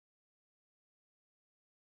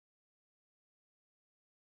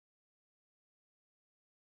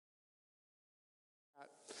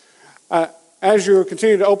As you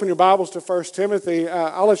continue to open your Bibles to 1 Timothy,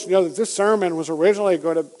 I'll let you know that this sermon was originally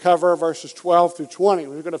going to cover verses 12 through 20.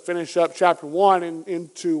 We were going to finish up chapter 1 in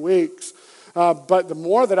 2 weeks. But the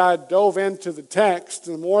more that I dove into the text,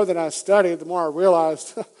 the more that I studied, the more I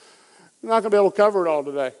realized I'm not going to be able to cover it all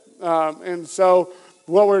today. And so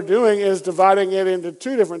what we're doing is dividing it into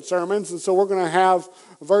 2 different sermons. And so we're going to have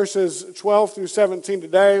verses 12 through 17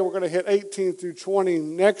 today. We're going to hit 18 through 20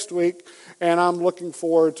 next week. And I'm looking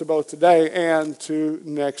forward to both today and to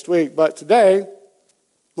next week. But today,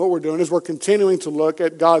 what we're doing is we're continuing to look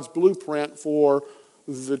at God's blueprint for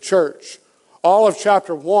the church. All of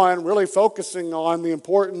chapter 1 really focusing on the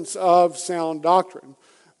importance of sound doctrine,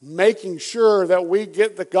 making sure that we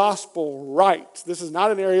get the gospel right. This is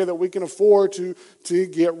not an area that we can afford to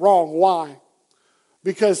get wrong. Why?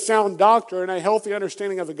 Because sound doctrine, a healthy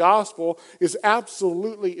understanding of the gospel, is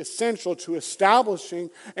absolutely essential to establishing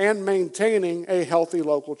and maintaining a healthy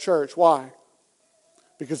local church. Why?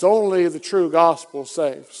 Because only the true gospel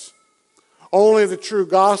saves. Only the true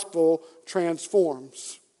gospel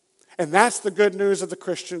transforms. And that's the good news of the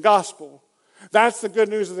Christian gospel. That's the good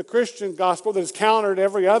news of the Christian gospel that has countered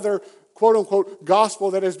every other quote-unquote gospel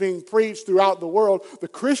that is being preached throughout the world. The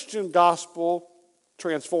Christian gospel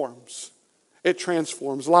transforms. It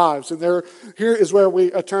transforms lives. And here is where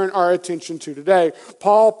we turn our attention to today.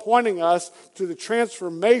 Paul pointing us to the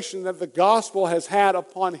transformation that the gospel has had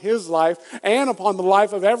upon his life and upon the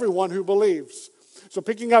life of everyone who believes. So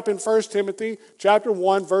picking up in 1 Timothy chapter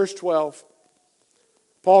 1, verse 12,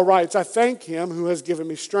 Paul writes, I thank him who has given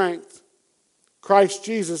me strength, Christ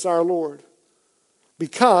Jesus our Lord,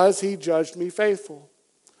 because he judged me faithful,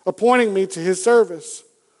 appointing me to his service.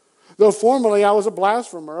 Though formerly I was a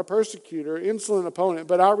blasphemer, a persecutor, insolent opponent,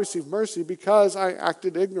 but I received mercy because I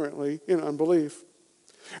acted ignorantly in unbelief.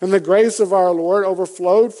 And the grace of our Lord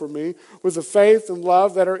overflowed for me with the faith and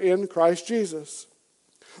love that are in Christ Jesus.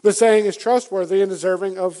 The saying is trustworthy and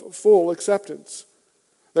deserving of full acceptance,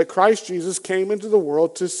 that Christ Jesus came into the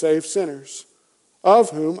world to save sinners,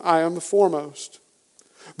 of whom I am the foremost.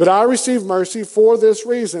 But I received mercy for this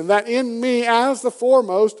reason, that in me as the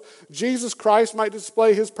foremost, Jesus Christ might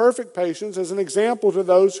display his perfect patience as an example to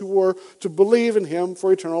those who were to believe in him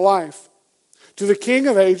for eternal life. To the King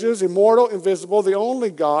of ages, immortal, invisible, the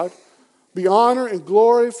only God, be honor and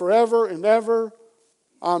glory forever and ever.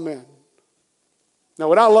 Amen. Now,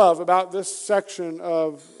 what I love about this section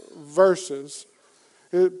of verses,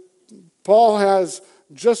 Paul has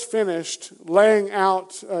just finished laying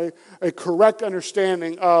out a correct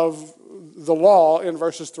understanding of the law in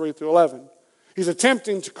verses 3 through 11. He's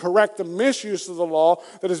attempting to correct the misuse of the law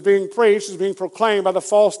that is being preached, is being proclaimed by the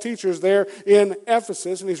false teachers there in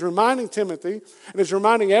Ephesus. And he's reminding Timothy, and he's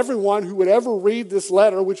reminding everyone who would ever read this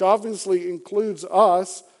letter, which obviously includes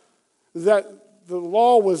us, that the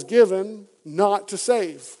law was given not to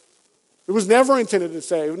save. It was never intended to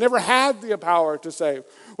save. It never had the power to save.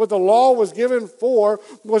 What the law was given for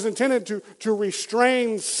was intended to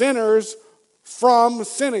restrain sinners from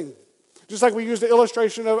sinning. Just like we used the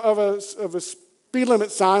illustration of a speed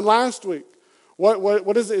limit sign last week.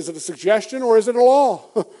 What is it? Is it a suggestion or is it a law?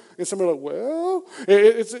 And somebody like, well,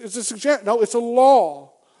 it's a suggestion. No, it's a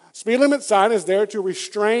law. Speed limit sign is there to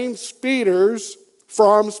restrain speeders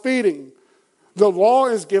from speeding. The law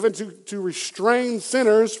is given to restrain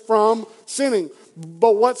sinners from sinning.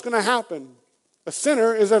 But what's going to happen? A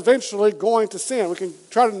sinner is eventually going to sin. We can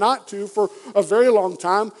try not to for a very long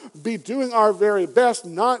time, be doing our very best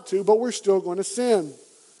not to, but we're still going to sin.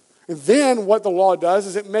 And then what the law does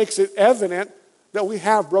is it makes it evident that we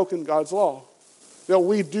have broken God's law, that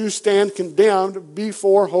we do stand condemned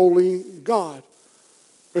before holy God.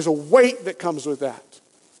 There's a weight that comes with that.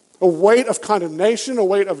 A weight of condemnation, a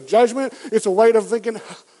weight of judgment. It's a weight of thinking,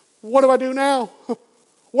 what do I do now?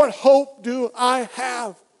 What hope do I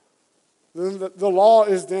have? Then the law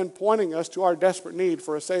is then pointing us to our desperate need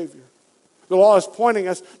for a Savior. The law is pointing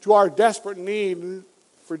us to our desperate need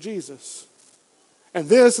for Jesus. And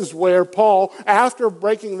this is where Paul, after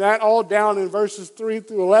breaking that all down in verses 3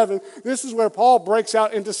 through 11, this is where Paul breaks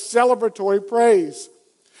out into celebratory praise.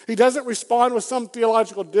 He doesn't respond with some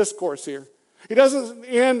theological discourse here. He doesn't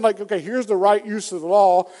end like, okay, here's the right use of the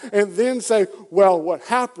law, and then say, well, what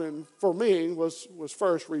happened for me was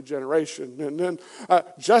first regeneration, and then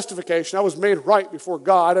justification. I was made right before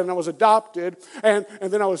God, and I was adopted, and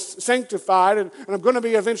then I was sanctified, and I'm going to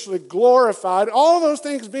be eventually glorified. All those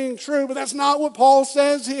things being true, but that's not what Paul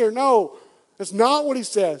says here. No, that's not what he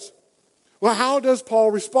says. Well, how does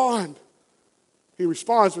Paul respond? He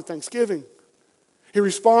responds with thanksgiving. He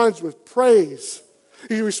responds with praise.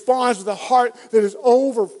 He responds with a heart that is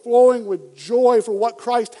overflowing with joy for what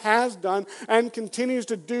Christ has done and continues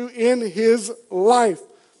to do in his life.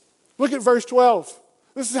 Look at verse 12.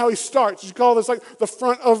 This is how he starts. You call this like the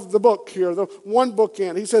front of the book here, the one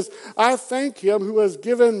bookend. He says, I thank him who has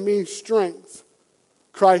given me strength,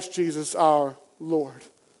 Christ Jesus our Lord.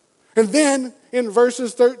 And then in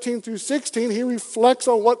verses 13 through 16, he reflects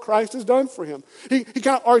on what Christ has done for him. He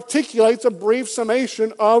kind of articulates a brief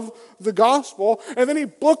summation of the gospel, and then he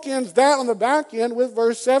bookends that on the back end with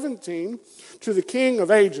verse 17, to the King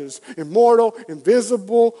of ages, immortal,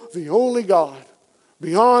 invisible, the only God,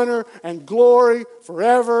 be honor and glory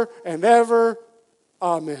forever and ever.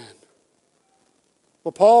 Amen.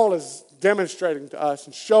 What Paul is demonstrating to us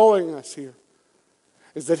and showing us here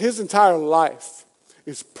is that his entire life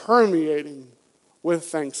is permeating with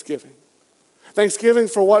thanksgiving. Thanksgiving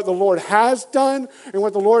for what the Lord has done and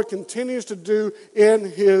what the Lord continues to do in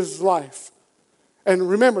his life. And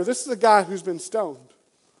remember, this is a guy who's been stoned.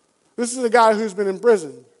 This is a guy who's been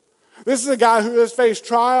imprisoned. This is a guy who has faced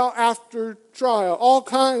trial after trial, all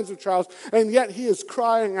kinds of trials, and yet he is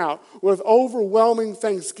crying out with overwhelming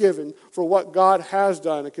thanksgiving for what God has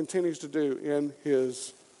done and continues to do in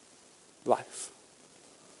his life.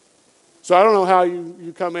 So I don't know how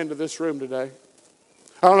you come into this room today.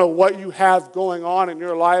 I don't know what you have going on in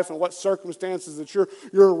your life and what circumstances that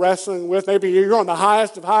you're wrestling with. Maybe you're on the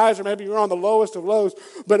highest of highs or maybe you're on the lowest of lows.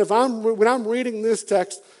 But when I'm reading this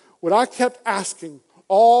text, what I kept asking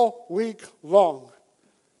all week long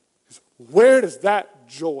is, where does that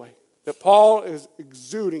joy that Paul is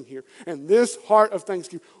exuding here and this heart of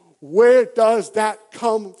thanksgiving, where does that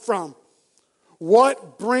come from?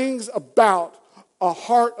 What brings about a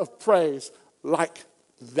heart of praise like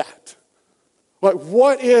that? Like,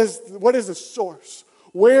 what is the source?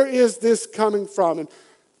 Where is this coming from? And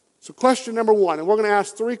so question number one, and we're going to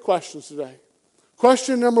ask three questions today.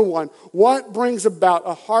 Question number one, what brings about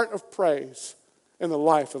a heart of praise in the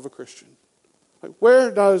life of a Christian? Like,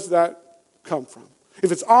 where does that come from?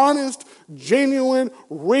 If it's honest, genuine,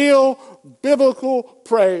 real, biblical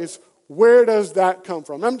praise, where does that come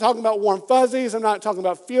from? I'm talking about warm fuzzies. I'm not talking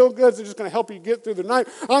about feel-goods. They're just going to help you get through the night.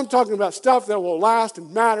 I'm talking about stuff that will last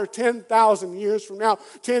and matter 10,000 years from now,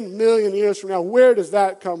 10 million years from now. Where does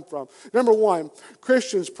that come from? Number one,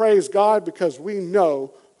 Christians praise God because we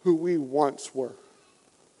know who we once were.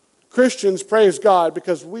 Christians praise God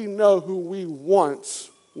because we know who we once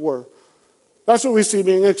were. That's what we see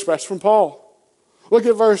being expressed from Paul. Look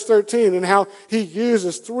at verse 13 and how he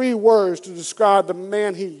uses three words to describe the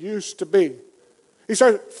man he used to be. He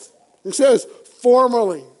says,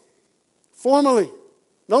 formerly. Formerly.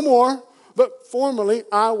 No more, but formerly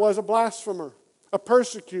I was a blasphemer, a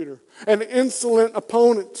persecutor, an insolent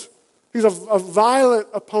opponent. He's a violent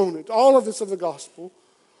opponent. All of this of the gospel.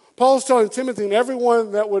 Paul's telling Timothy and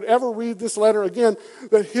everyone that would ever read this letter again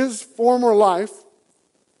that his former life,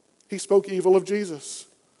 he spoke evil of Jesus.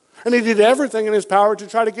 And he did everything in his power to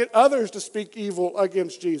try to get others to speak evil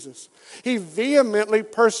against Jesus. He vehemently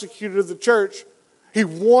persecuted the church. He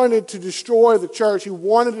wanted to destroy the church. He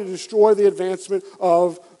wanted to destroy the advancement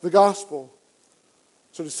of the gospel.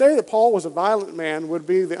 So to say that Paul was a violent man would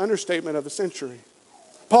be the understatement of the century.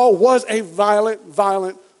 Paul was a violent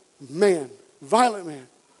man. Violent man.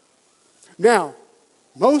 Now,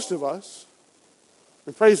 most of us,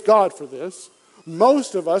 and praise God for this,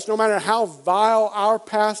 most of us, no matter how vile our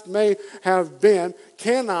past may have been,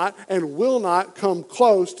 cannot and will not come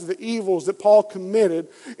close to the evils that Paul committed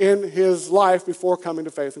in his life before coming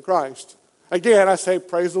to faith in Christ. Again, I say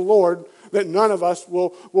praise the Lord that none of us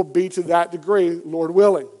will be to that degree, Lord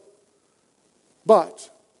willing. But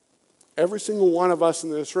every single one of us in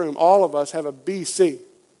this room, all of us have a BC,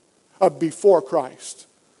 a before Christ.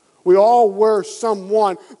 We all were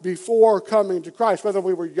someone before coming to Christ, whether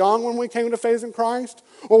we were young when we came to faith in Christ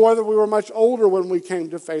or whether we were much older when we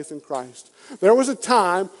came to faith in Christ. There was a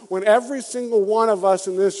time when every single one of us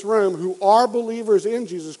in this room who are believers in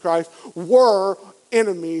Jesus Christ were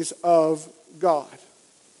enemies of God.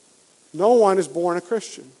 No one is born a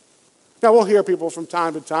Christian. Now, we'll hear people from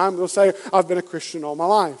time to time, they'll say, I've been a Christian all my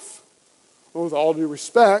life. Well, with all due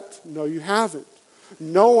respect, no, you haven't.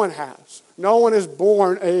 No one has. No one is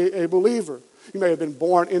born a believer. You may have been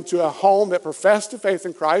born into a home that professed the faith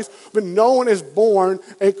in Christ, but no one is born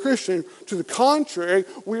a Christian. To the contrary,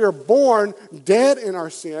 we are born dead in our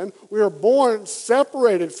sin. We are born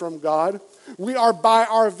separated from God. We are by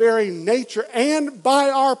our very nature and by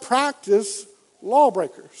our practice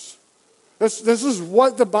lawbreakers. This is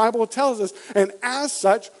what the Bible tells us. And as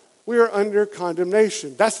such, we are under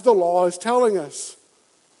condemnation. That's what the law is telling us.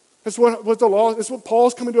 That's what the law, that's what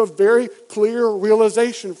Paul's coming to a very clear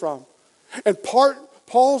realization from. And part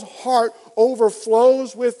Paul's heart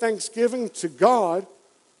overflows with thanksgiving to God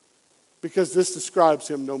because this describes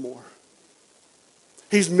him no more.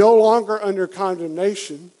 He's no longer under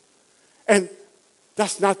condemnation, and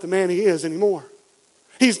that's not the man he is anymore.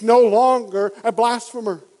 He's no longer a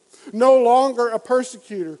blasphemer, no longer a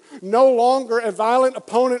persecutor, no longer a violent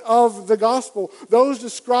opponent of the gospel. Those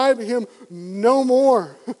describe him no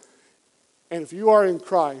more. And if you are in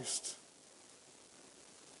Christ,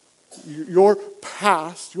 your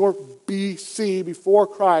past, your BC, before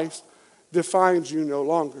Christ, defines you no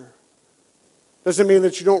longer. Doesn't mean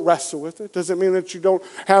that you don't wrestle with it. Doesn't mean that you don't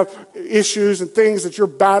have issues and things that you're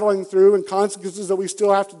battling through and consequences that we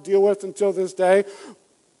still have to deal with until this day.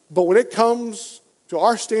 But when it comes to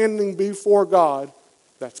our standing before God,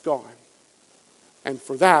 that's gone. And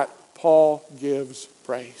for that, Paul gives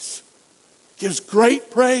praise. Gives great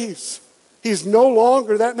praise. He's no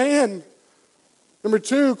longer that man. Number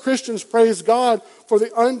 2, Christians praise God for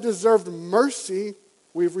the undeserved mercy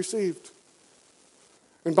we've received.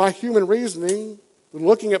 And by human reasoning,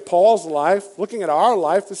 looking at Paul's life, looking at our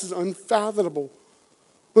life, this is unfathomable.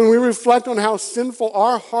 When we reflect on how sinful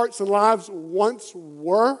our hearts and lives once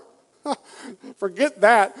were, forget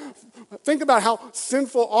that. Think about how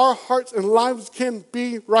sinful our hearts and lives can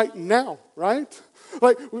be right now, right?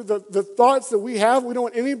 Like the thoughts that we have, we don't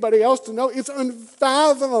want anybody else to know. It's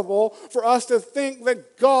unfathomable for us to think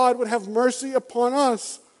that God would have mercy upon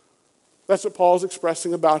us. That's what Paul's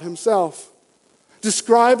expressing about himself.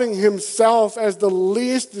 Describing himself as the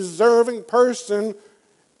least deserving person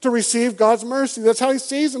to receive God's mercy. That's how he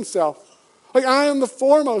sees himself. Like, I am the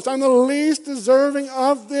foremost. I'm the least deserving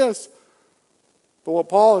of this. But what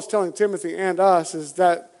Paul is telling Timothy and us is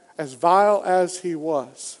that as vile as he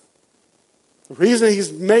was, the reason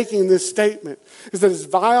he's making this statement is that as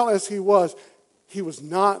vile as he was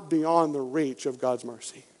not beyond the reach of God's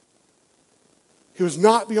mercy. He was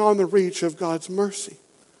not beyond the reach of God's mercy.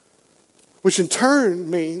 Which in turn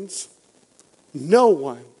means no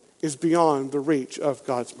one is beyond the reach of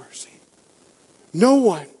God's mercy. No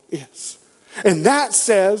one is. And that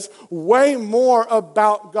says way more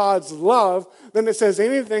about God's love than it says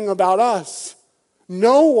anything about us.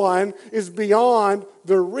 No one is beyond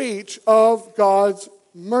the reach of God's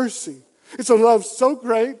mercy. It's a love so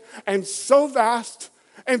great and so vast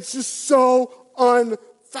and just so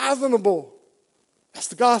unfathomable. That's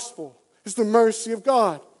the gospel. It's the mercy of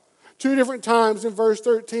God. 2 different times in verse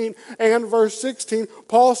 13 and verse 16,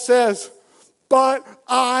 Paul says, but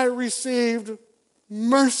I received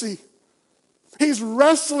mercy. He's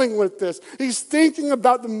wrestling with this. He's thinking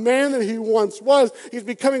about the man that he once was. He's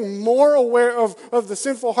becoming more aware of the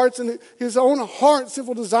sinful hearts in his own heart,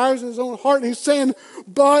 sinful desires in his own heart. And he's saying,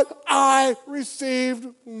 but I received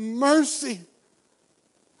mercy.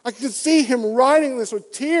 I can see him writing this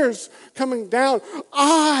with tears coming down.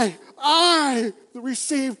 I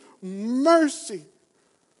received mercy.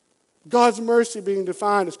 God's mercy being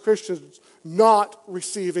defined as Christians not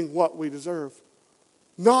receiving what we deserve.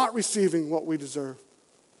 Not receiving what we deserve.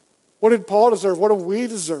 What did Paul deserve? What do we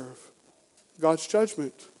deserve? God's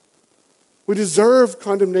judgment. We deserve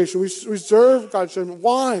condemnation. We deserve God's judgment.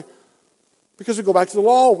 Why? Because we go back to the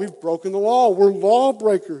law. We've broken the law. We're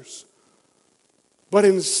lawbreakers. But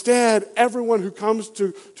instead, everyone who comes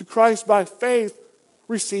to Christ by faith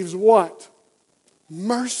receives what?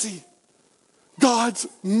 Mercy. God's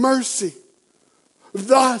mercy.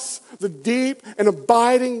 Thus, the deep and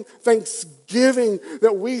abiding thanksgiving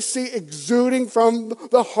that we see exuding from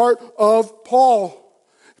the heart of Paul.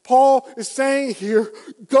 Paul is saying here,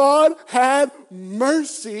 God had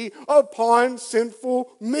mercy upon sinful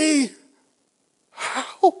me.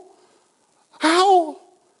 How?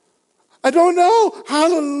 I don't know.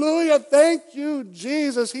 Hallelujah. Thank you,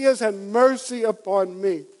 Jesus. He has had mercy upon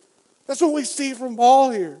me. That's what we see from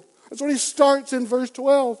Paul here. That's what he starts in verse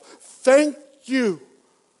 12. Thank you.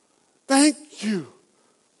 Thank you.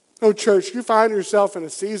 Oh, church, you find yourself in a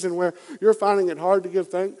season where you're finding it hard to give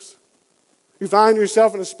thanks. You find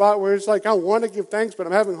yourself in a spot where it's like, I want to give thanks, but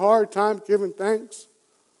I'm having a hard time giving thanks.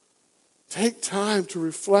 Take time to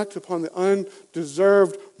reflect upon the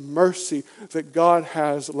undeserved mercy that God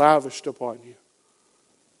has lavished upon you.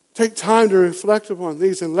 Take time to reflect upon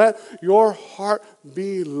these and let your heart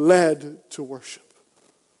be led to worship.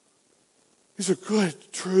 These are good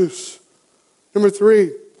truths. Number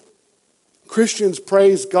 3, Christians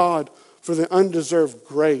praise God for the undeserved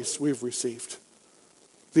grace we've received.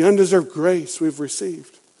 The undeserved grace we've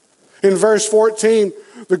received. In verse 14,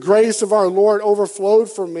 the grace of our Lord overflowed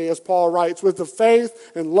for me, as Paul writes, with the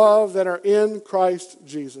faith and love that are in Christ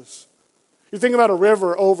Jesus. You think about a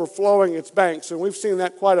river overflowing its banks, and we've seen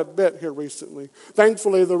that quite a bit here recently.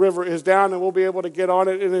 Thankfully, the river is down, and we'll be able to get on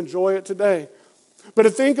it and enjoy it today. But to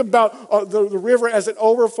think about the river as it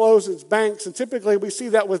overflows its banks, and typically we see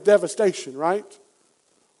that with devastation, right?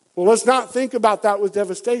 Well, let's not think about that with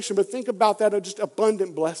devastation, but think about that as just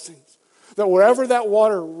abundant blessings. That wherever that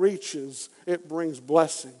water reaches, it brings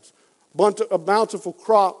blessings. Bountiful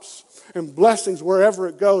crops and blessings wherever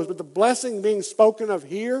it goes. But the blessing being spoken of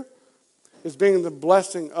here is being the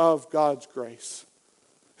blessing of God's grace.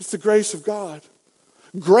 It's the grace of God.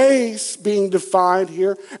 Grace being defined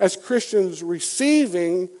here as Christians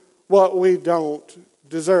receiving what we don't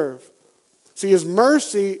deserve. See, His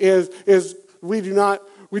mercy is we do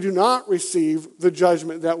not receive the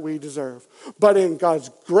judgment that we deserve. But in God's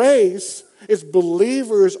grace, as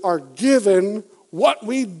believers are given what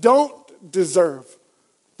we don't deserve,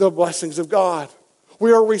 the blessings of God.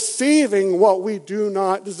 We are receiving what we do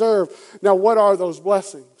not deserve. Now, what are those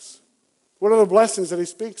blessings? What are the blessings that he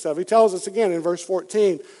speaks of? He tells us again in verse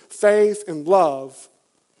 14, faith and love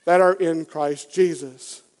that are in Christ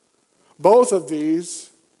Jesus. Both of these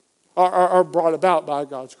are brought about by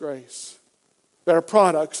God's grace. They're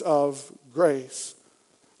products of grace.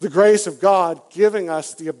 The grace of God giving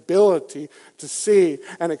us the ability to see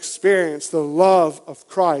and experience the love of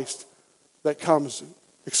Christ that comes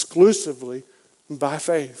exclusively by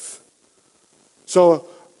faith. So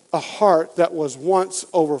a heart that was once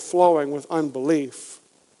overflowing with unbelief,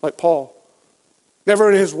 like Paul,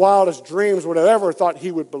 never in his wildest dreams would have ever thought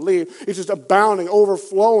he would believe. It's just abounding,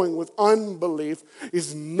 overflowing with unbelief,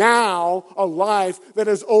 is now a life that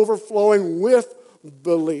is overflowing with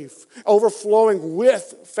belief, overflowing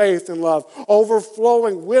with faith and love,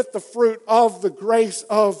 overflowing with the fruit of the grace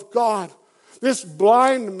of God. This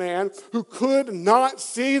blind man who could not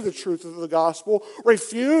see the truth of the gospel,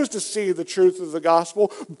 refused to see the truth of the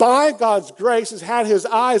gospel, by God's grace has had his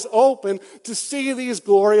eyes open to see these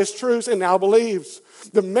glorious truths and now believes.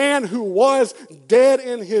 The man who was dead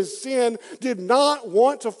in his sin, did not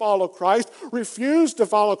want to follow Christ, refused to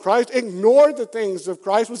follow Christ, ignored the things of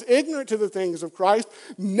Christ, was ignorant to the things of Christ,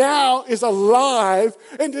 now is alive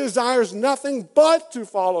and desires nothing but to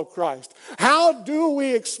follow Christ. How do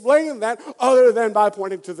we explain that other than by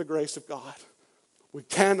pointing to the grace of God? We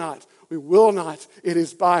cannot, we will not. It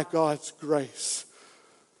is by God's grace.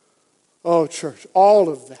 Oh, church, all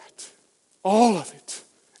of that, all of it,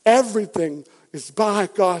 everything is by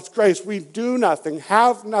God's grace. We do nothing,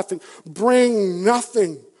 have nothing, bring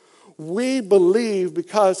nothing. We believe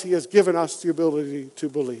because He has given us the ability to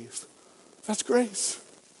believe. That's grace.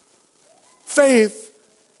 Faith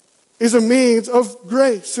is a means of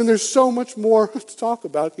grace, and there's so much more to talk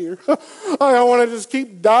about here. I want to just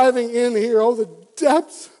keep diving in here. Oh, the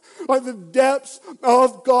depths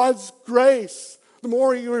of God's grace. The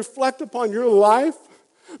more you reflect upon your life,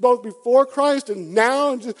 both before Christ and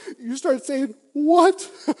now, and you start saying, what?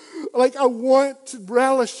 Like, I want to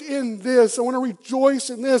relish in this. I want to rejoice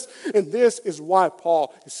in this. And this is why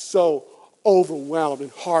Paul is so overwhelmed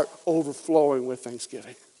and heart overflowing with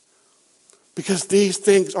thanksgiving. Because these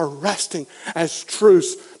things are resting as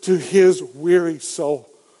truths to his weary soul.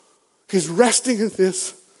 He's resting in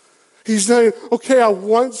this. He's saying, okay, I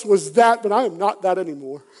once was that, but I am not that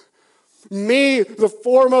anymore. Me, the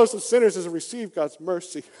foremost of sinners, has received God's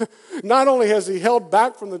mercy. Not only has He held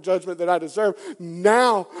back from the judgment that I deserve,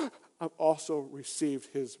 now I've also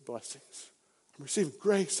received His blessings. I'm receiving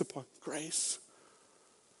grace upon grace.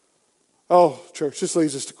 Oh, church, this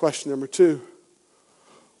leads us to question number 2.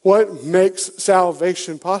 What makes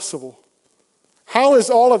salvation possible? How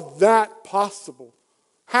is all of that possible?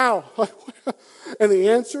 How? And the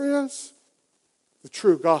answer is the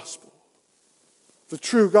true gospel. The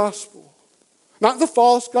true gospel. Not the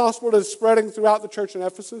false gospel that is spreading throughout the church in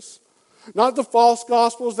Ephesus. Not the false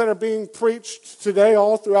gospels that are being preached today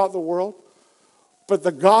all throughout the world. But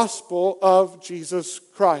the gospel of Jesus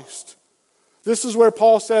Christ. This is where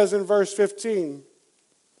Paul says in verse 15,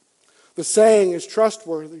 the saying is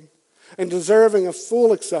trustworthy and deserving of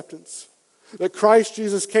full acceptance, that Christ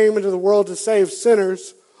Jesus came into the world to save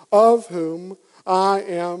sinners, of whom I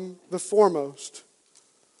am the foremost.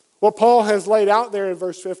 What Paul has laid out there in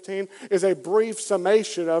verse 15 is a brief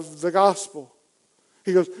summation of the gospel.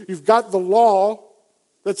 He goes, you've got the law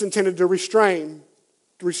that's intended to restrain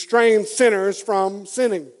sinners from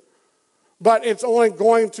sinning. But it's only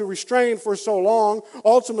going to restrain for so long.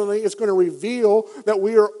 Ultimately, it's going to reveal that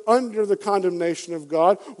we are under the condemnation of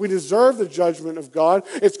God. We deserve the judgment of God.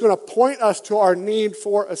 It's going to point us to our need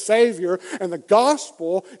for a Savior. And the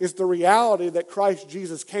gospel is the reality that Christ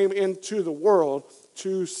Jesus came into the world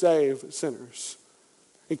to save sinners.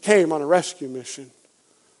 He came on a rescue mission.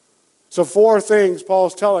 So 4 things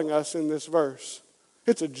Paul's telling us in this verse.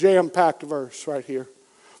 It's a jam-packed verse right here.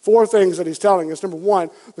 4 things that he's telling us. Number 1,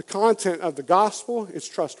 the content of the gospel is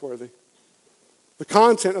trustworthy. The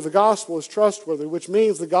content of the gospel is trustworthy, which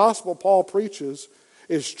means the gospel Paul preaches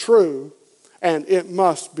is true and it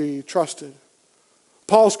must be trusted.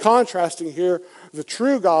 Paul's contrasting here the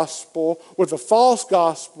true gospel with the false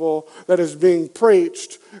gospel that is being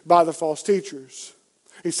preached by the false teachers.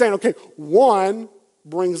 He's saying, okay, one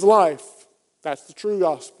brings life. That's the true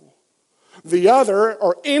gospel. The other,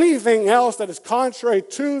 or anything else that is contrary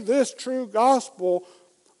to this true gospel,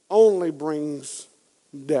 only brings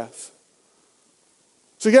death.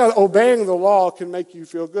 So yeah, obeying the law can make you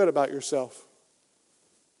feel good about yourself.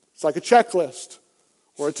 It's like a checklist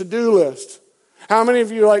or a to-do list. How many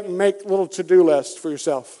of you make little to-do lists for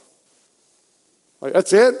yourself?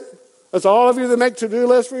 That's it? That's all of you that make to-do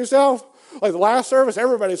lists for yourself? Like the last service,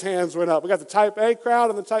 everybody's hands went up. We got the type A crowd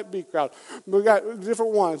and the type B crowd. We got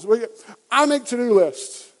different ones. I make to-do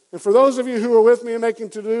lists. And for those of you who are with me in making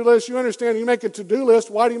to-do lists, you understand you make a to-do list.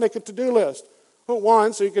 Why do you make a to-do list? Well,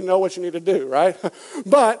 1, so you can know what you need to do, right?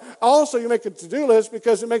 But also you make a to-do list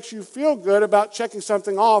because it makes you feel good about checking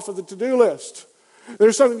something off of the to-do list.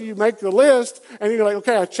 There's something you make the list and you're like,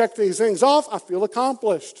 okay, I checked these things off. I feel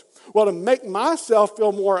accomplished. Well, to make myself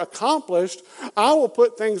feel more accomplished, I will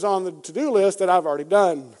put things on the to-do list that I've already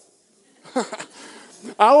done.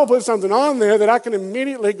 I will put something on there that I can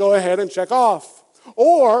immediately go ahead and check off.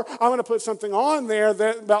 Or I'm going to put something on there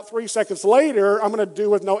that about 3 seconds later, I'm going to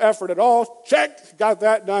do with no effort at all. Check, got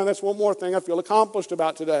that done. That's one more thing I feel accomplished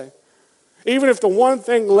about today. Even if the one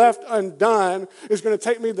thing left undone is going to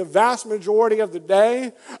take me the vast majority of the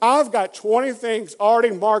day, I've got 20 things already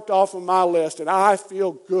marked off of my list, and I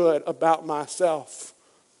feel good about myself.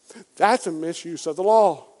 That's a misuse of the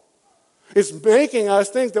law. It's making us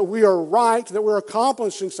think that we are right, that we're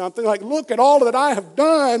accomplishing something. Like, look at all that I have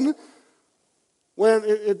done, when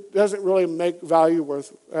it doesn't really make value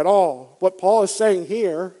worth at all. What Paul is saying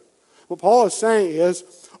here,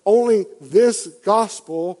 is only this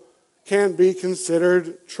gospel can be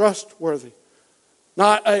considered trustworthy.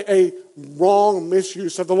 Not a wrong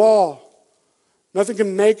misuse of the law. Nothing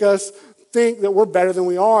can make us think that we're better than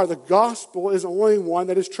we are. The gospel is the only one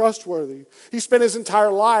that is trustworthy. He spent his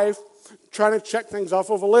entire life trying to check things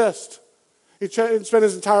off of a list. He spent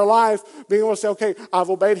his entire life being able to say, okay,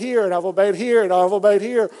 I've obeyed here, and I've obeyed here, and I've obeyed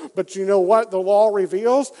here. But you know what the law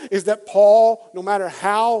reveals? Is that Paul, no matter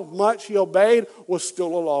how much he obeyed, was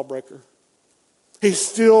still a lawbreaker. He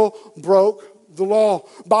still broke the law.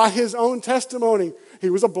 By his own testimony,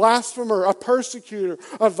 he was a blasphemer, a persecutor,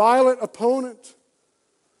 a violent opponent.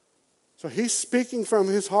 So he's speaking from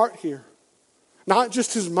his heart here. Not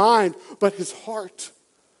just his mind, but his heart.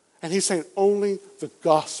 And he's saying only the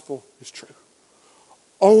gospel is true.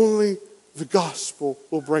 Only the gospel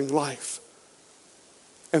will bring life.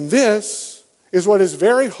 And this is what is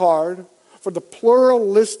very hard for the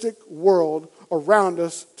pluralistic world around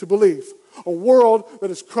us to believe. A world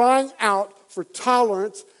that is crying out for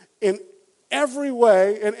tolerance in every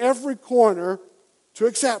way, in every corner, to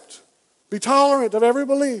accept. Be tolerant of every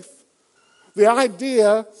belief. The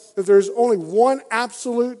idea that there's only one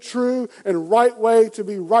absolute true and right way to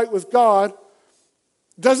be right with God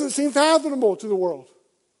doesn't seem fathomable to the world.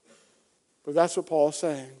 But that's what Paul is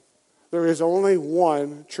saying. There is only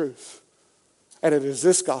one truth, and it is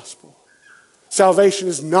this gospel. Salvation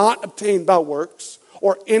is not obtained by works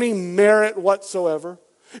or any merit whatsoever.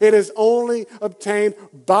 It is only obtained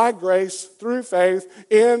by grace through faith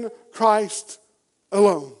in Christ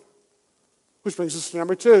alone. Which brings us to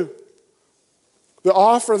number 2. The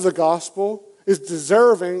offer of the gospel is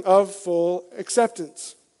deserving of full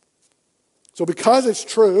acceptance. So because it's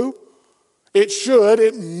true,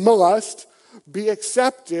 it must be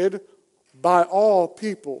accepted by all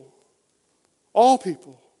people. All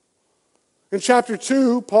people. In chapter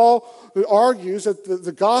 2, Paul argues that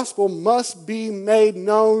the gospel must be made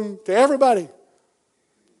known to everybody.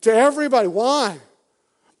 To everybody. Why?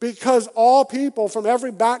 Because all people from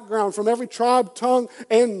every background, from every tribe, tongue,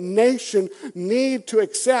 and nation need to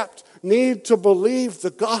accept, need to believe the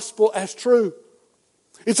gospel as true.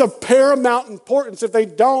 It's of paramount importance. If they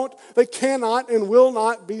don't, they cannot and will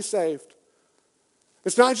not be saved.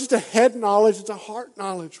 It's not just a head knowledge, it's a heart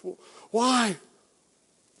knowledge. Why?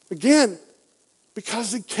 Again,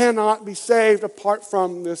 because they cannot be saved apart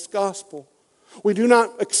from this gospel. We do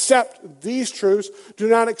not accept these truths, do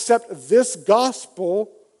not accept this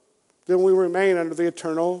gospel, then we remain under the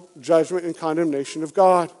eternal judgment and condemnation of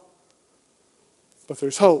God. But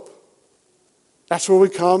there's hope. That's where we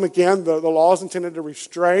come. Again, the law is intended to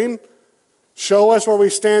restrain. show us where we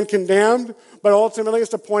stand condemned, but ultimately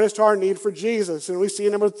it's to point us to our need for Jesus. And we see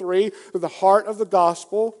in number 3 that the heart of the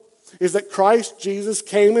gospel is that Christ Jesus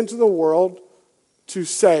came into the world to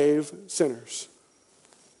save sinners.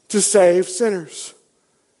 To save sinners.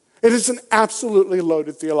 It is an absolutely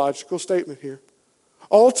loaded theological statement here,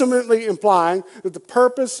 ultimately implying that the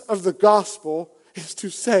purpose of the gospel is to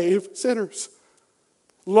save sinners,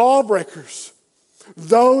 lawbreakers,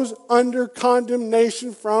 those under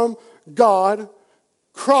condemnation from God.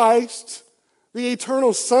 Christ, the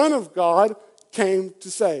eternal Son of God, came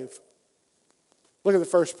to save. Look at the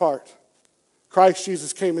first part. Christ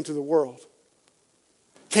Jesus came into the world.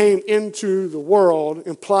 Came into the world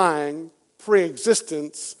implying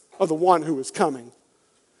pre-existence of the one who is coming.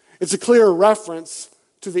 It's a clear reference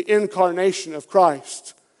to the incarnation of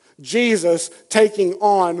Christ. Jesus taking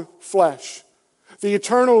on flesh. The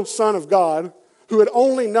eternal Son of God, who had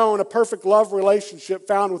only known a perfect love relationship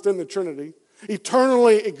found within the Trinity,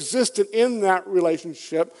 eternally existed in that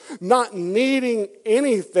relationship, not needing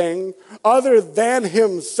anything other than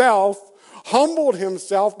himself, humbled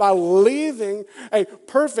himself by leaving a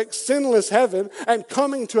perfect sinless heaven and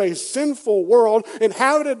coming to a sinful world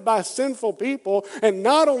inhabited by sinful people. And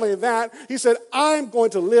not only that, he said, I'm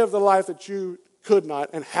going to live the life that you could not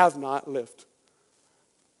and have not lived.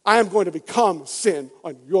 I am going to become sin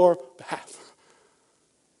on your behalf.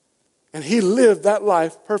 And he lived that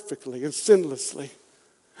life perfectly and sinlessly.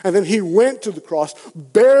 And then he went to the cross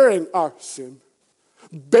bearing our sin,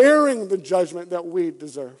 bearing the judgment that we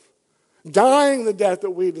deserve, dying the death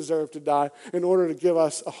that we deserve to die in order to give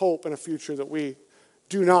us a hope and a future that we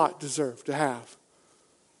do not deserve to have.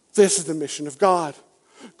 This is the mission of God.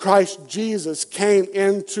 Christ Jesus came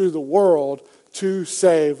into the world to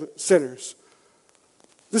save sinners.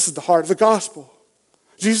 This is the heart of the gospel.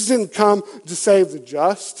 Jesus didn't come to save the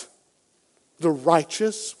just, the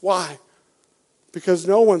righteous. Why? Because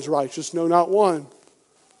no one's righteous, no, not one.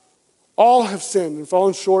 All have sinned and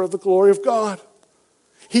fallen short of the glory of God.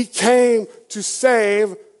 He came to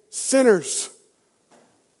save sinners.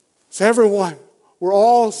 It's everyone. We're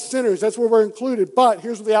all sinners. That's where we're included. But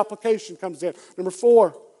here's where the application comes in. Number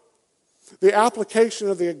 4, the application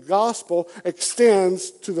of the gospel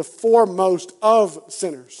extends to the foremost of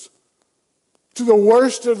sinners. To the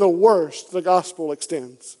worst of the worst, the gospel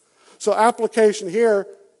extends. So application here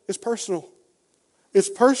is personal. It's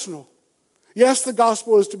personal. Yes, the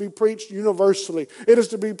gospel is to be preached universally. It is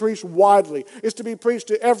to be preached widely. It's to be preached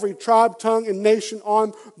to every tribe, tongue, and nation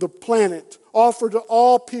on the planet. Offered to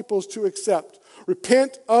all peoples to accept.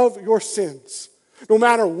 Repent of your sins. No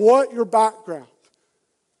matter what your background.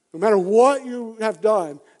 No matter what you have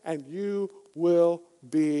done. And you will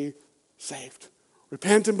be saved.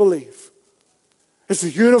 Repent and believe. It's the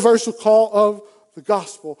universal call of the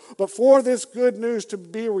gospel. But for this good news to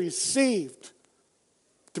be received,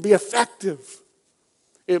 to be effective,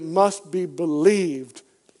 it must be believed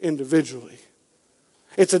individually.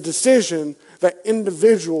 It's a decision that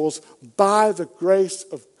individuals, by the grace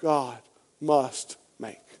of God, must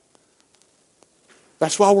make.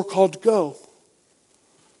 That's why we're called to go.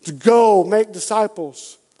 To go make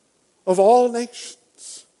disciples of all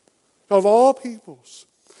nations, of all peoples.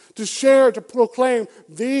 To share, to proclaim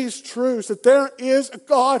these truths, that there is a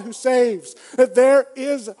God who saves, that there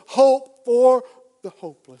is hope for the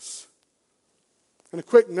hopeless. And a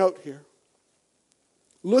quick note here.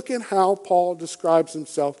 Look at how Paul describes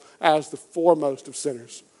himself as the foremost of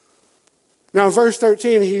sinners. Now in verse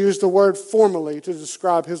 13, he used the word formally to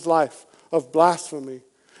describe his life of blasphemy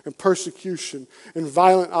and persecution and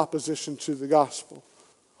violent opposition to the gospel.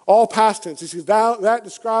 All past tense. He says, that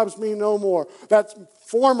describes me no more. That's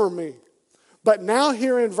former me. But now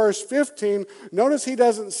here in verse 15, notice he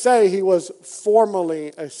doesn't say he was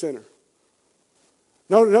formerly a sinner.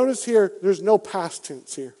 Notice here, there's no past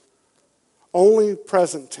tense here. Only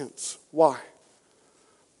present tense. Why?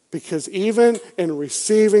 Because even in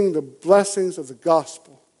receiving the blessings of the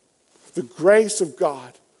gospel, the grace of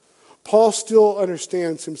God, Paul still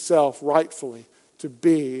understands himself rightfully to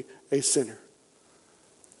be a sinner.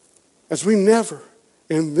 As we never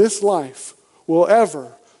in this life will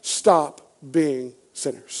ever stop being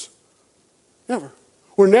sinners. Never.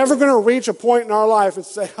 We're never going to reach a point in our life and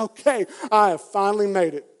say, okay, I have finally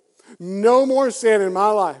made it. No more sin in my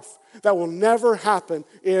life. That will never happen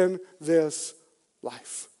in this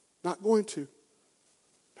life. Not going to.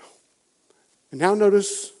 No. And now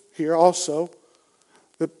notice here also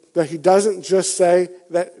that he doesn't just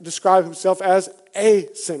describe himself as a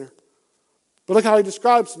sinner. But look how he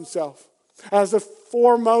describes himself. As the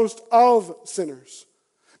foremost of sinners.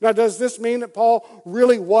 Now, does this mean that Paul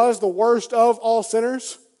really was the worst of all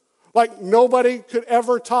sinners? Like nobody could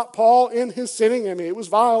ever top Paul in his sinning. I mean, it was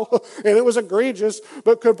vile and it was egregious,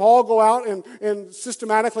 but could Paul go out and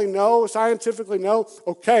systematically know, scientifically know,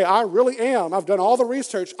 okay, I really am. I've done all the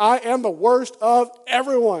research. I am the worst of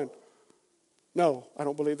everyone. No, I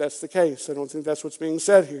don't believe that's the case. I don't think that's what's being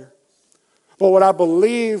said here. But what I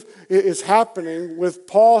believe is happening with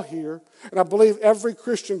Paul here, and I believe every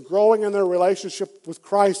Christian growing in their relationship with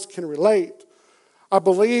Christ can relate, I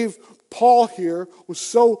believe Paul here was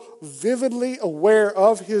so vividly aware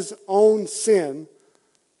of his own sin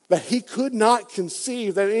that he could not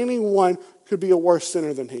conceive that anyone could be a worse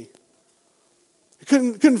sinner than he. He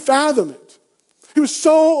couldn't fathom it. He was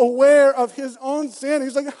so aware of his own sin.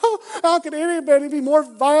 He's like, how could anybody be more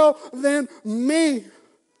vile than me?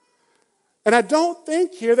 And I don't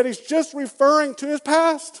think here that he's just referring to his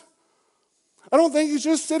past. I don't think he's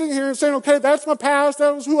just sitting here and saying, okay, that's my past,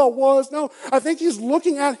 that was who I was. No, I think he's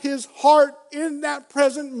looking at his heart in that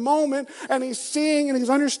present moment, and he's seeing and he's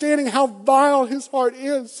understanding how vile his heart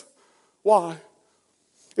is. Why?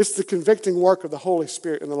 It's the convicting work of the Holy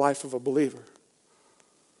Spirit in the life of a believer.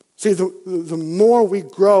 See, the more we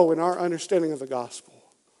grow in our understanding of the gospel,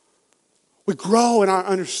 we grow in our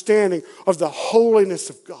understanding of the holiness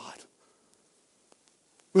of God.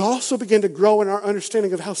 We also begin to grow in our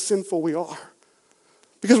understanding of how sinful we are.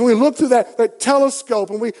 Because when we look through that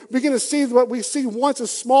telescope and we begin to see what we see once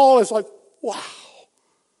as small as like, wow,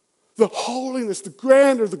 the holiness, the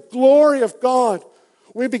grandeur, the glory of God,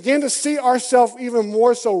 we begin to see ourselves even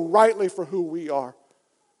more so rightly for who we are.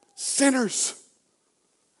 Sinners.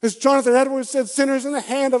 As Jonathan Edwards said, sinners in the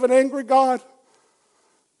hand of an angry God.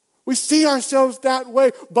 We see ourselves that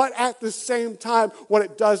way, but at the same time, what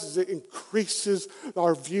it does is it increases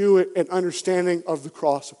our view and understanding of the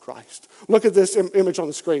cross of Christ. Look at this image on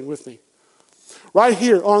the screen with me. Right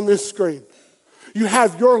here on this screen, you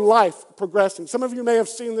have your life progressing. Some of you may have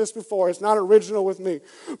seen this before. It's not original with me.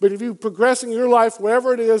 But if you're progressing your life,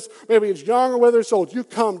 wherever it is, maybe it's young or whether it's old, you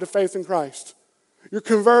come to faith in Christ. You're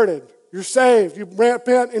converted. You're saved, you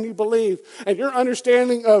repent and you believe. And your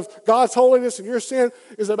understanding of God's holiness and your sin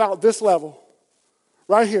is about this level.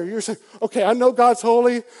 Right here, you're saying, okay, I know God's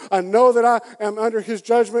holy. I know that I am under his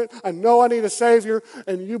judgment. I know I need a Savior.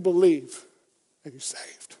 And you believe. And you're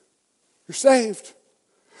saved. You're saved.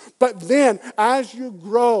 But then, as you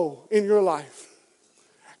grow in your life,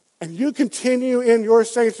 and you continue in your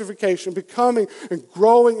sanctification, becoming and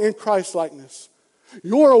growing in Christ-likeness,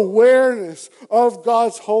 your awareness of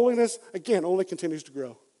God's holiness, again, only continues to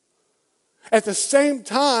grow. At the same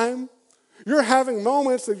time, you're having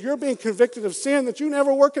moments that you're being convicted of sin that you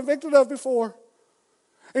never were convicted of before.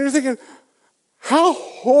 And you're thinking, how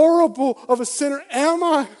horrible of a sinner am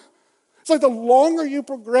I? It's like the longer you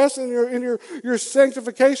progress in your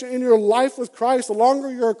sanctification, in your life with Christ, the longer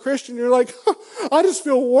you're a Christian, you're like, I just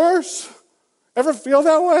feel worse. Ever feel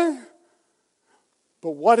that way?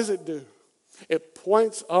 But what does it do? It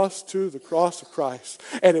points us to the cross of Christ,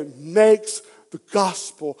 and it makes the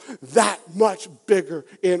gospel that much bigger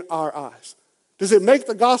in our eyes. Does it make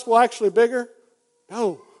the gospel actually bigger?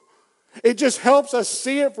 No. It just helps us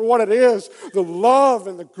see it for what it is, the love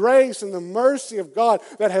and the grace and the mercy of God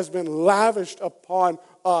that has been lavished upon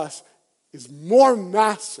us is more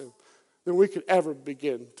massive than we could ever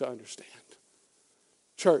begin to understand.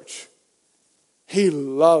 Church, he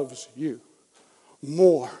loves you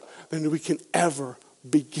more than we can ever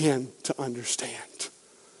begin to understand.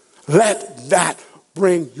 Let that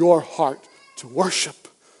bring your heart to worship.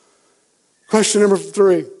 Question number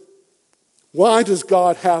 3. Why does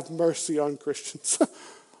God have mercy on Christians?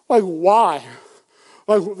 Like, why?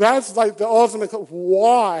 Like, that's like the ultimate,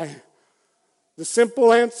 why? The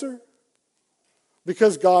simple answer,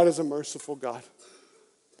 because God is a merciful God.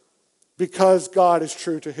 Because God is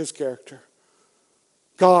true to his character.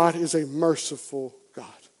 God is a merciful God.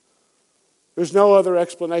 There's no other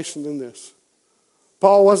explanation than this.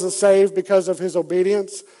 Paul wasn't saved because of his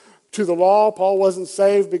obedience to the law. Paul wasn't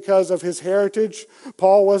saved because of his heritage.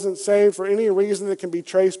 Paul wasn't saved for any reason that can be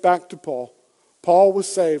traced back to Paul. Paul was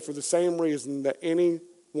saved for the same reason that any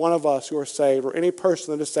one of us who are saved or any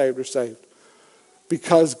person that is saved are saved.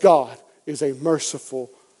 Because God is a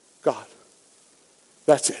merciful God.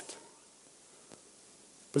 That's it.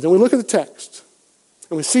 But then we look at the text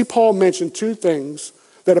and we see Paul mention 2 things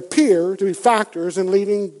that appear to be factors in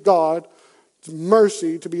leading God's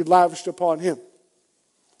mercy to be lavished upon him.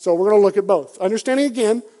 So we're going to look at both. Understanding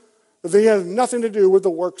again that they have nothing to do with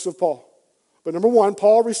the works of Paul. But number 1,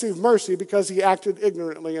 Paul received mercy because he acted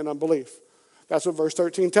ignorantly in unbelief. That's what verse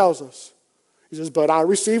 13 tells us. He says, but I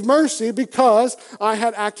received mercy because I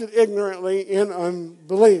had acted ignorantly in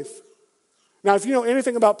unbelief. Now, if you know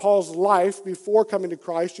anything about Paul's life before coming to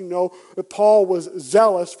Christ, you know that Paul was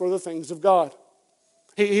zealous for the things of God.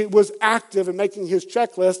 He was active in making his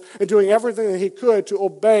checklist and doing everything that he could to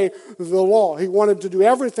obey the law. He wanted to do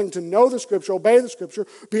everything to know the Scripture, obey the Scripture,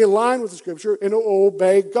 be in line with the Scripture, and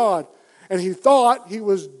obey God. And he thought he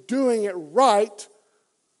was doing it right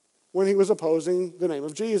when he was opposing the name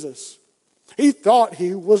of Jesus. He thought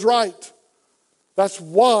he was right. That's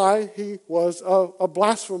why he was a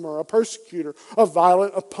blasphemer, a persecutor, a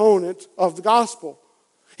violent opponent of the gospel.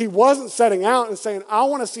 He wasn't setting out and saying, I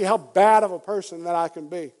want to see how bad of a person that I can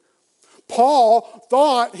be. Paul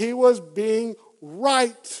thought he was being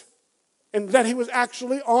right and that he was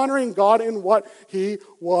actually honoring God in what he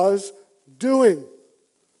was doing.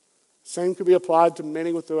 Same could be applied to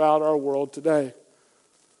many throughout our world today.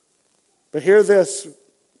 But hear this,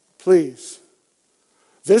 please.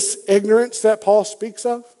 This ignorance that Paul speaks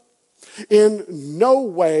of in no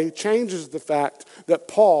way changes the fact that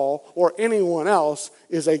Paul or anyone else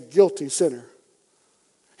is a guilty sinner.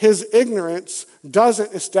 His ignorance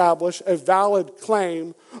doesn't establish a valid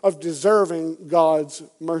claim of deserving God's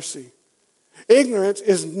mercy. Ignorance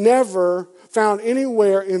is never found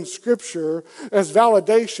anywhere in Scripture as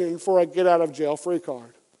validation for a get-out-of-jail-free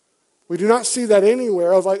card. We do not see that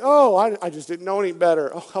anywhere of like, oh, I just didn't know any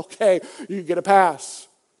better. Oh, okay, you get a pass.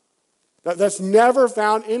 That's never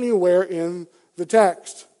found anywhere in the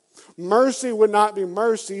text. Mercy would not be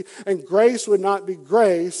mercy, and grace would not be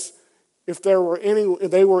grace if they were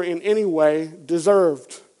in any way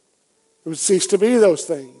deserved. It would cease to be those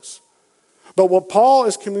things. But what Paul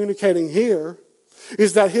is communicating here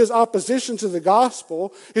is that his opposition to the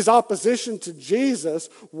gospel, his opposition to Jesus,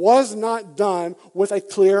 was not done with a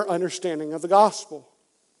clear understanding of the gospel.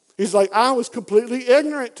 He's like, I was completely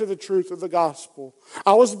ignorant to the truth of the gospel.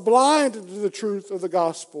 I was blind to the truth of the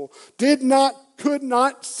gospel. Could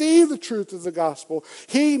not see the truth of the gospel.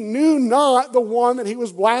 He knew not the one that he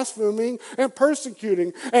was blaspheming and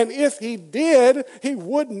persecuting. And if he did, he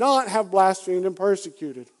would not have blasphemed and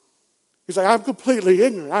persecuted. He's like, I'm completely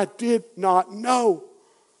ignorant. I did not know.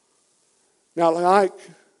 Now,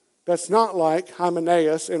 that's not like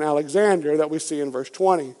Hymenaeus and Alexander that we see in verse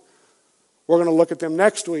 20. We're going to look at them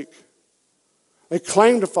next week. They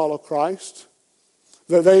claimed to follow Christ.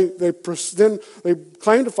 They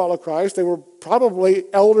claimed to follow Christ. They were probably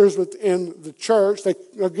elders within the church. They,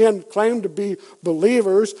 again, claimed to be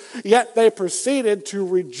believers, yet they proceeded to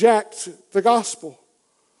reject the gospel.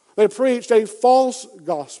 They preached a false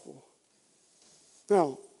gospel.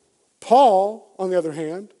 Now, Paul, on the other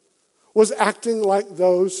hand, was acting like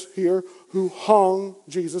those here who hung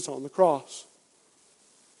Jesus on the cross.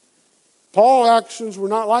 Paul's actions were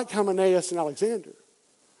not like Hymenaeus and Alexander,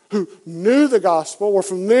 who knew the gospel, were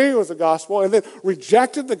familiar with the gospel, and then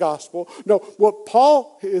rejected the gospel. No, what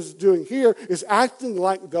Paul is doing here is acting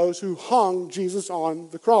like those who hung Jesus on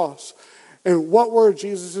the cross. And what were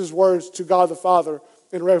Jesus' words to God the Father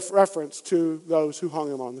in reference to those who hung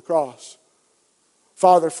him on the cross?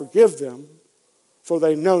 Father, forgive them, for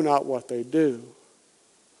they know not what they do.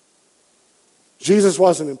 Jesus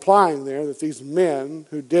wasn't implying there that these men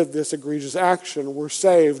who did this egregious action were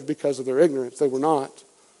saved because of their ignorance. They were not.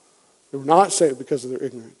 They were not saved because of their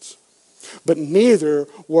ignorance. But neither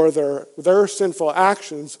were their sinful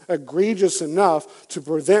actions egregious enough to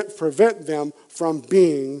prevent them from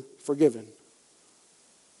being forgiven.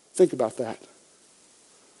 Think about that.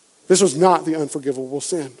 This was not the unforgivable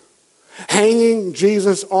sin. Hanging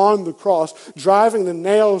Jesus on the cross, driving the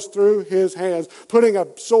nails through his hands, putting a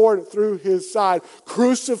sword through his side,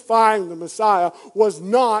 crucifying the Messiah was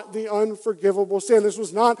not the unforgivable sin. This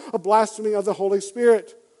was not a blasphemy of the Holy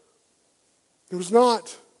Spirit. It was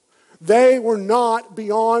not. They were not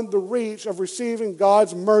beyond the reach of receiving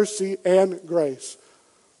God's mercy and grace.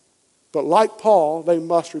 But like Paul, they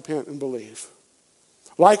must repent and believe.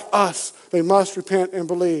 Like us, they must repent and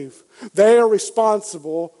believe. They are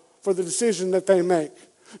responsible for the decision that they make.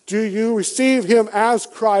 Do you receive him as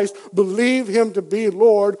Christ, believe him to be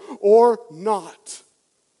Lord, or not?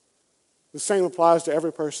 The same applies to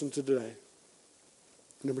every person today.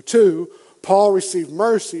 Number two, Paul received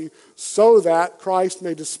mercy so that Christ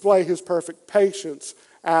may display his perfect patience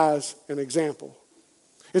as an example.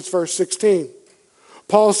 It's verse 16.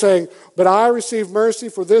 Paul's saying, but I received mercy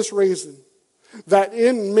for this reason, that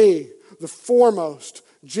in me, the foremost,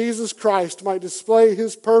 Jesus Christ might display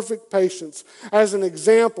his perfect patience as an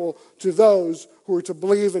example to those who are to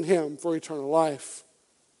believe in him for eternal life.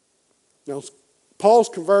 Now, Paul's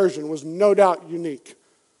conversion was no doubt unique.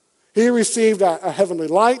 He received a heavenly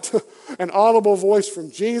light, an audible voice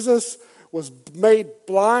from Jesus, was made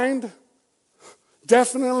blind.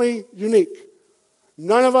 Definitely unique.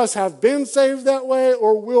 None of us have been saved that way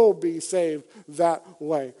or will be saved that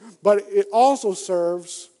way. But it also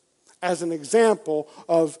serves as an example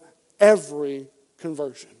of every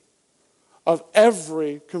conversion. Of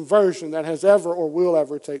every conversion that has ever or will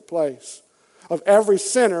ever take place. Of every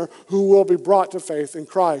sinner who will be brought to faith in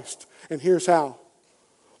Christ. And here's how.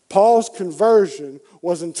 Paul's conversion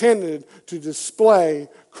was intended to display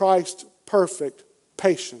Christ's perfect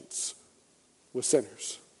patience with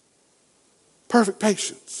sinners. Perfect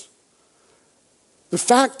patience. The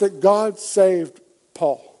fact that God saved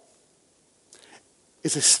Paul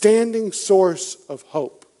is a standing source of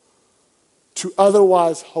hope to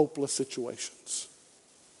otherwise hopeless situations.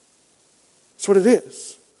 That's what it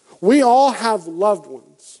is. We all have loved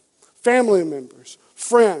ones, family members,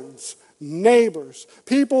 friends, neighbors,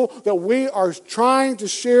 people that we are trying to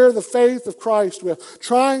share the faith of Christ with,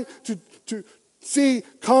 trying to see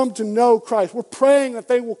come to know Christ. We're praying that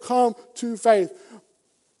they will come to faith.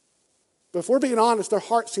 But if we're being honest, their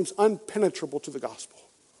heart seems impenetrable to the gospel.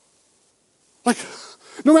 Like,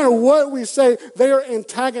 no matter what we say, they are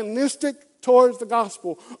antagonistic towards the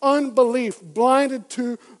gospel. Unbelief, blinded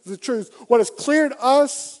to the truth. What is clear to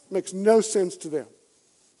us makes no sense to them.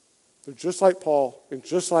 They're just like Paul and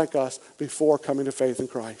just like us before coming to faith in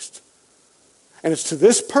Christ. And it's to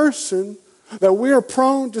this person that we are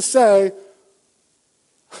prone to say,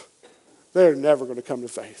 they're never going to come to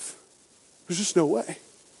faith. There's just no way.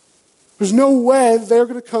 There's no way they're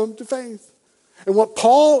going to come to faith. And what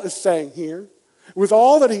Paul is saying here, with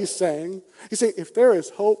all that he's saying, if there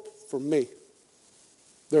is hope for me,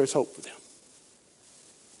 there is hope for them.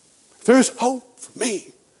 If there is hope for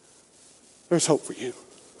me, there's hope for you.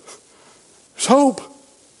 There's hope.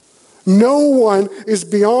 No one is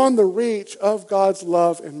beyond the reach of God's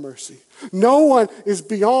love and mercy. No one is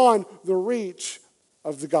beyond the reach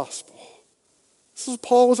of the gospel. This is what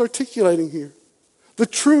Paul was articulating here. The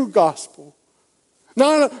true gospel.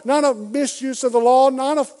 Not a misuse of the law,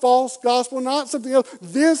 not a false gospel, not something else.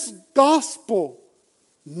 This gospel,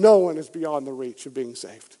 no one is beyond the reach of being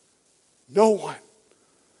saved. No one.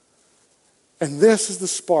 And this is the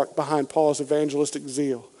spark behind Paul's evangelistic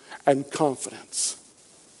zeal and confidence.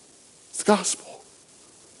 It's the gospel.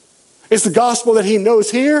 It's the gospel that he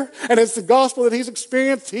knows here, and it's the gospel that he's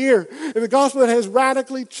experienced here, and the gospel that has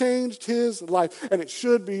radically changed his life. And it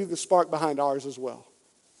should be the spark behind ours as well.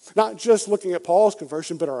 Not just looking at Paul's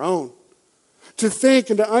conversion, but our own. To think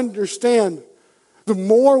and to understand, the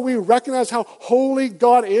more we recognize how holy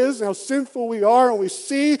God is and how sinful we are, and we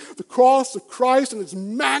see the cross of Christ and its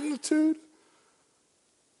magnitude,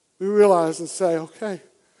 we realize and say, okay,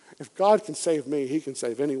 if God can save me, he can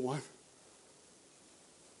save anyone.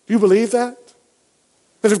 Do you believe that?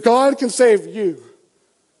 That if God can save you,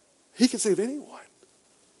 he can save anyone.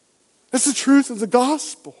 That's the truth of the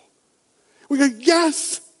gospel. We go,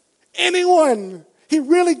 yes, anyone. He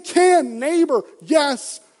really can. Neighbor,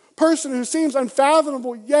 yes. Person who seems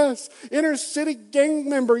unfathomable, yes. Inner city gang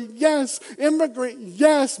member, yes. Immigrant,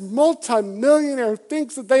 yes. Multi-millionaire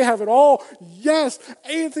thinks that they have it all, yes.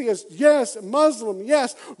 Atheist, yes. Muslim,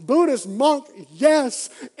 yes. Buddhist monk,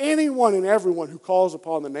 yes. Anyone and everyone who calls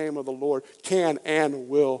upon the name of the Lord can and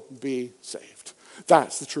will be saved.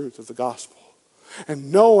 That's the truth of the gospel.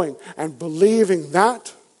 And knowing and believing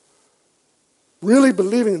that, really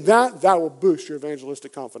believing that, that will boost your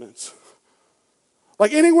evangelistic confidence.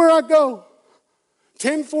 Like anywhere I go,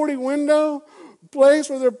 1040 window, place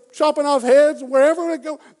where they're chopping off heads, wherever I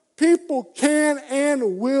go, people can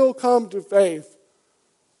and will come to faith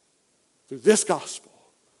through this gospel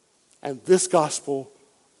and this gospel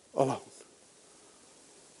alone.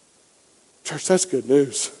 Church, that's good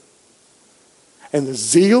news. And the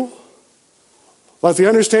zeal, like the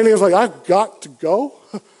understanding of like, I've got to go.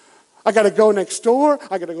 I got to go next door.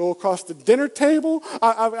 I got to go across the dinner table.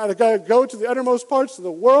 I've got to go to the uttermost parts of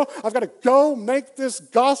the world. I've got to go make this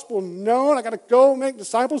gospel known. I got to go make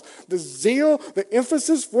disciples. The zeal, the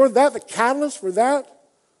emphasis for that, the catalyst for that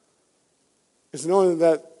is knowing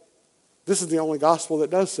that this is the only gospel that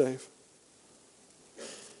does save.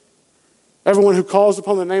 Everyone who calls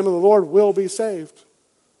upon the name of the Lord will be saved.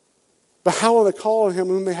 But how will they call on him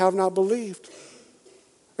whom they have not believed?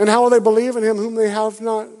 And how will they believe in him whom they have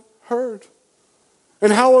not heard?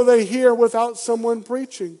 And how will they hear without someone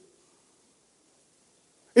preaching?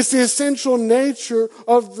 It's the essential nature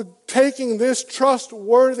of taking this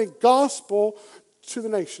trustworthy gospel to the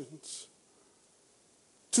nations,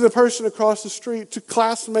 to the person across the street, to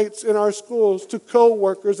classmates in our schools, to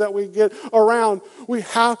co-workers that we get around. We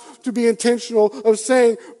have to be intentional of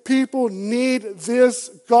saying people need this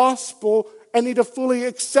gospel and need to fully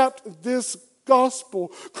accept this gospel.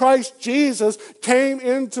 Christ Jesus came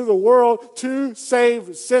into the world to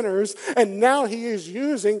save sinners, and now he is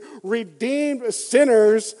using redeemed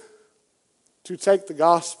sinners to take the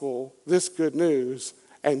gospel, this good news,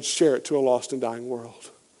 and share it to a lost and dying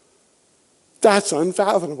world. That's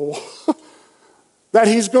unfathomable. That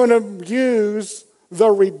he's going to use the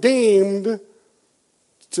redeemed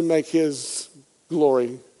to make his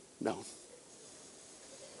glory known.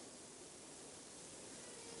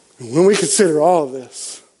 And when we consider all of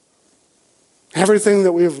this, everything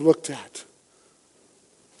that we have looked at,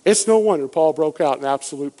 it's no wonder Paul broke out in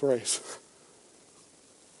absolute praise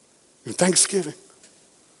and thanksgiving.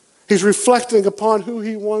 He's reflecting upon who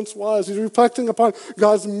he once was. He's reflecting upon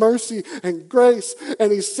God's mercy and grace.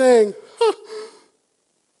 And he's saying,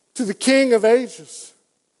 to the King of ages,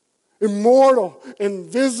 immortal,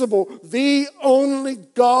 invisible, the only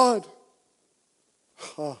God,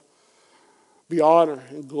 be honor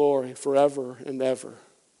and glory forever and ever.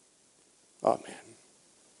 Amen.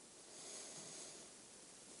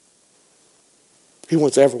 He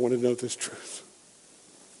wants everyone to know this truth.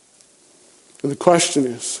 And the question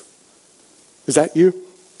is that you?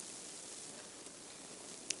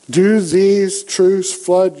 Do these truths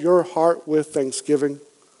flood your heart with thanksgiving,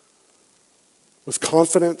 with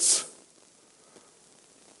confidence,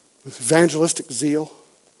 with evangelistic zeal?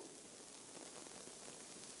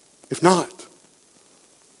 If not,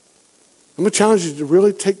 I'm going to challenge you to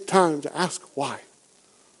really take time to ask why.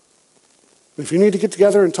 If you need to get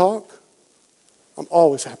together and talk, I'm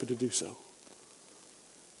always happy to do so.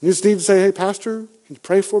 You just need to say, hey, Pastor, can you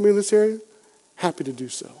pray for me in this area? Happy to do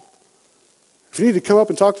so. If you need to come up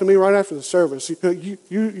and talk to me right after the service, you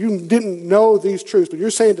didn't know these truths, but you're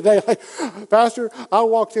saying today, hey, Pastor, I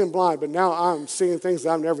walked in blind, but now I'm seeing things that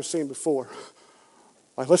I've never seen before.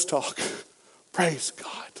 Like, let's talk. Praise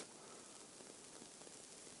God.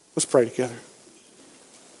 Let's pray together.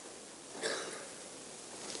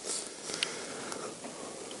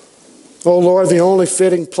 Oh Lord, the only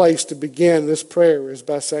fitting place to begin this prayer is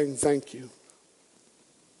by saying thank you.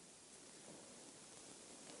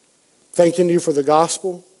 Thanking you for the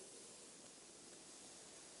gospel.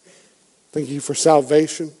 Thanking you for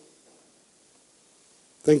salvation.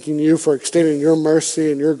 Thanking you for extending your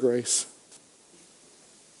mercy and your grace.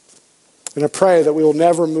 And I pray that we will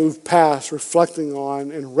never move past reflecting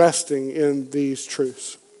on and resting in these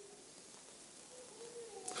truths.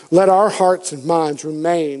 Let our hearts and minds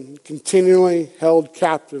remain continually held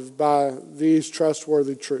captive by these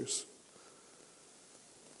trustworthy truths.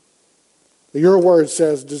 Your word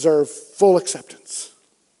says deserve full acceptance.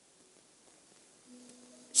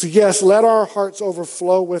 So yes, let our hearts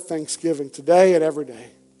overflow with thanksgiving today and every day.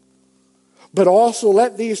 But also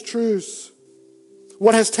let these truths,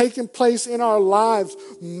 what has taken place in our lives,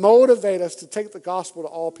 motivate us to take the gospel to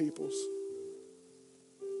all peoples.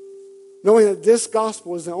 Knowing that this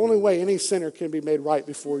gospel is the only way any sinner can be made right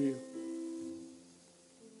before you.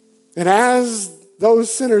 And as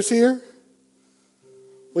those sinners here,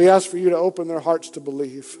 we ask for you to open their hearts to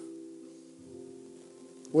believe.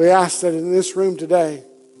 We ask that in this room today,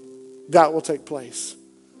 that will take place.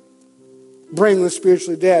 Bring the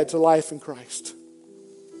spiritually dead to life in Christ.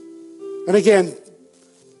 And again,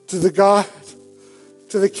 to the God,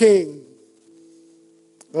 to the King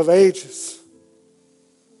of ages,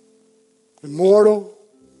 immortal,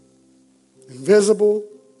 invisible,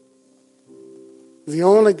 the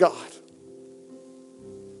only God,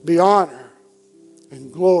 be honor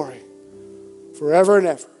and glory forever and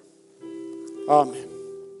ever. Amen.